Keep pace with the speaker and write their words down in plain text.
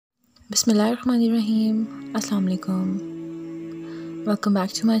Bismillahirrahmanirrahim. Assalamu alaikum. Welcome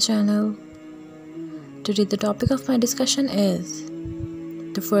back to my channel. Today the topic of my discussion is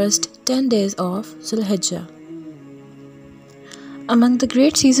the first 10 days of Dhul Hijjah. Among the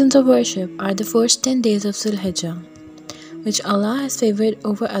great seasons of worship are the first 10 days of Dhul Hijjah, which Allah has favored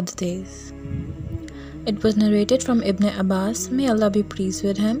over other days. It was narrated from Ibn Abbas, may Allah be pleased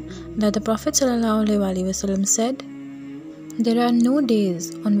with him, that the Prophet ﷺ said, "There are no days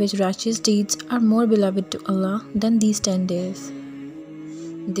on which righteous deeds are more beloved to Allah than these 10 days."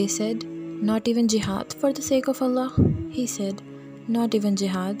 They said, "Not even jihad for the sake of Allah?" He said, "Not even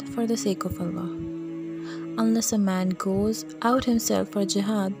jihad for the sake of Allah. Unless a man goes out himself for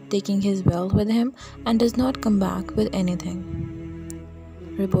jihad, taking his wealth with him, and does not come back with anything."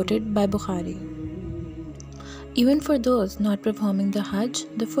 Reported by Bukhari. Even for those not performing the Hajj,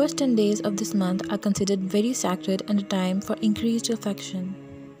 the first 10 days of this month are considered very sacred and a time for increased affection,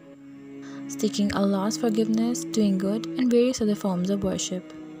 seeking Allah's forgiveness, doing good, and various other forms of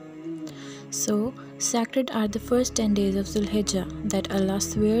worship. So, sacred are the first 10 days of Dhul Hijjah that Allah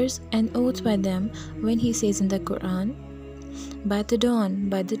swears and oaths by them when He says in the Quran, "By the dawn,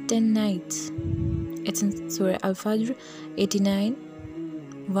 by the 10 nights." It's in Surah Al-Fajr 89,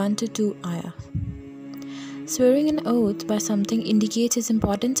 1-2 ayah. Swearing an oath by something indicates its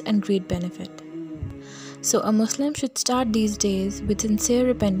importance and great benefit. So a Muslim should start these days with sincere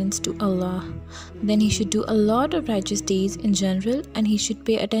repentance to Allah. Then he should do a lot of righteous deeds in general, and he should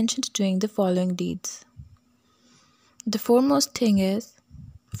pay attention to doing the following deeds. The foremost thing is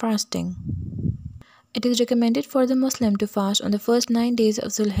fasting. It is recommended for the Muslim to fast on the first 9 days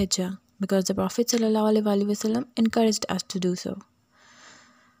of Dhul Hijjah because the Prophet ﷺ encouraged us to do so.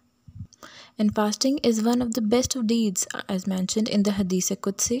 And fasting is one of the best of deeds, as mentioned in the Hadith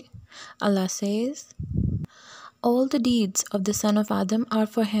Qudsi. Allah says, "All the deeds of the son of Adam are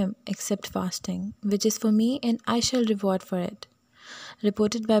for him except fasting, which is for me, and I shall reward for it."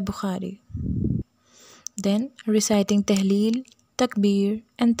 Reported by Bukhari. Then reciting Tahleel, Takbir,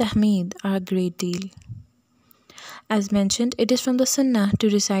 and Tahmeed are a great deal. As mentioned, it is from the Sunnah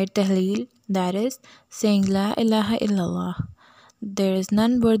to recite Tahleel, that is, saying La ilaha illallah. There is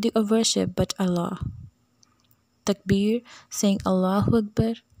none worthy of worship but Allah. Takbir, saying Allahu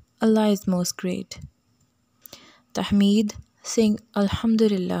Akbar, Allah is most great. Tahmeed, saying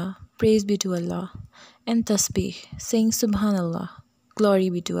Alhamdulillah, praise be to Allah. And Tasbih, saying Subhanallah, glory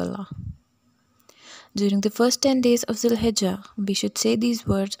be to Allah. During the first 10 days of Dhul Hijjah, we should say these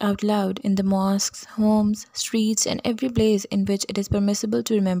words out loud in the mosques, homes, streets, and every place in which it is permissible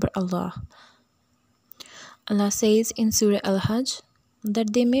to remember Allah. Allah says in Surah Al-Hajj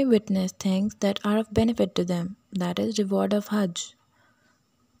that they may witness things that are of benefit to them, that is, reward of Hajj,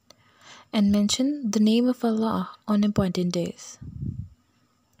 and mention the name of Allah on important days.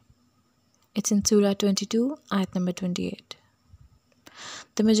 It's in Surah 22, ayat number 28.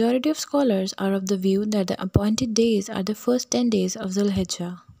 The majority of scholars are of the view that the appointed days are the first 10 days of Dhul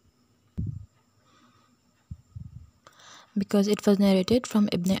Hijjah, because it was narrated from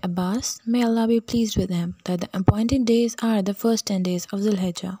Ibn Abbas, may Allah be pleased with him, that the appointed days are the first 10 days of Dhul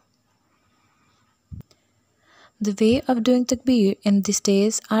Hijjah. The way of doing takbir in these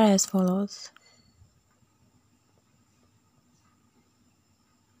days are as follows.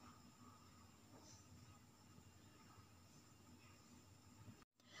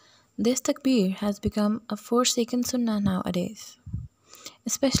 This takbir has become a forsaken sunnah nowadays.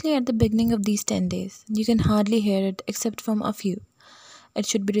 Especially at the beginning of these 10 days, you can hardly hear it except from a few. It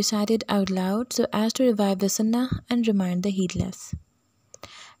should be recited out loud so as to revive the sunnah and remind the heedless.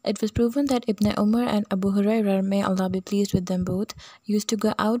 It was proven that Ibn Umar and Abu Hurairah, may Allah be pleased with them both, used to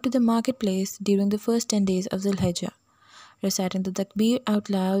go out to the marketplace during the first 10 days of Dhul Hijjah, reciting the takbir out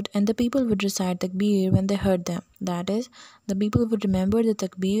loud, and the people would recite takbir when they heard them. That is, the people would remember the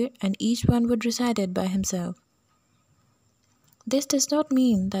takbir and each one would recite it by himself. This does not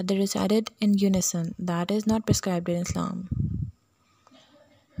mean that they recited in unison. That is not prescribed in Islam.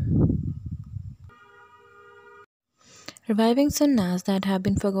 Reviving sunnahs that have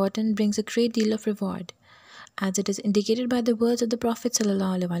been forgotten brings a great deal of reward, as it is indicated by the words of the Prophet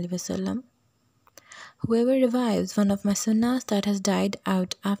ﷺ. "Whoever revives one of my sunnahs that has died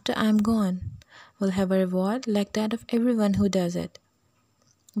out after I am gone will have a reward like that of everyone who does it,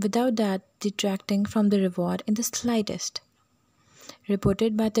 without that detracting from the reward in the slightest."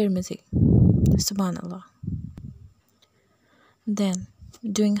 Reported by Tirmidhi. Subhanallah. Then,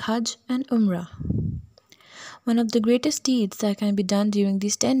 doing Hajj and Umrah. One of the greatest deeds that can be done during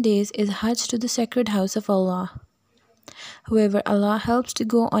these 10 days is Hajj to the sacred house of Allah. Whoever Allah helps to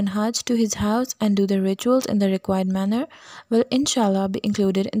go on Hajj to his house and do the rituals in the required manner will inshallah be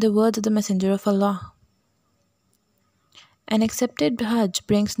included in the words of the Messenger of Allah. An accepted Hajj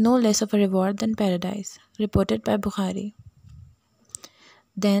brings no less of a reward than paradise, reported by Bukhari.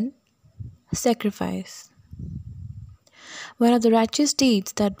 Then, sacrifice. One of the righteous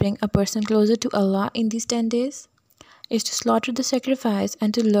deeds that bring a person closer to Allah in these 10 days is to slaughter the sacrifice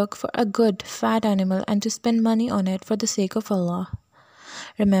and to look for a good, fat animal and to spend money on it for the sake of Allah.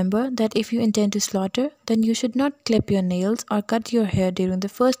 Remember that if you intend to slaughter, then you should not clip your nails or cut your hair during the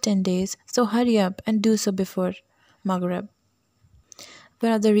first 10 days, so hurry up and do so before Maghrib.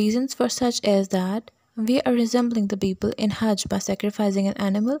 One of the reasons for such is that we are resembling the people in Hajj by sacrificing an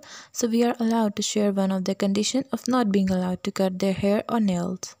animal, so we are allowed to share one of their conditions of not being allowed to cut their hair or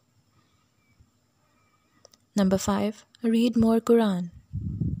nails. Number 5. Read more Quran.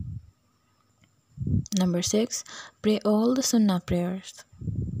 Number 6. Pray all the Sunnah prayers.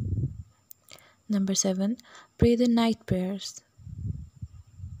 Number 7. Pray the night prayers.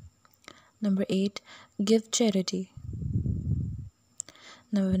 Number 8. Give charity.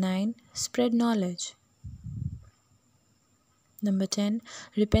 Number 9. Spread knowledge. Number 10.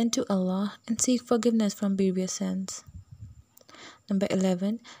 Repent to Allah and seek forgiveness from previous sins. Number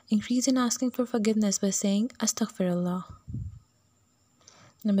 11. Increase in asking for forgiveness by saying Astaghfirullah.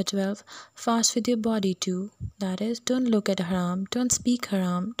 Number 12. Fast with your body too. That is, don't look at haram, don't speak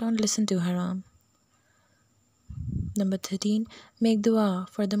haram, don't listen to haram. Number 13. Make dua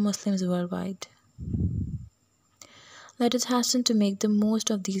for the Muslims worldwide. Let us hasten to make the most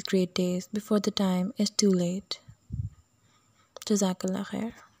of these great days before the time is too late. Jazakallah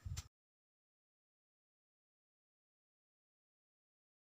khair.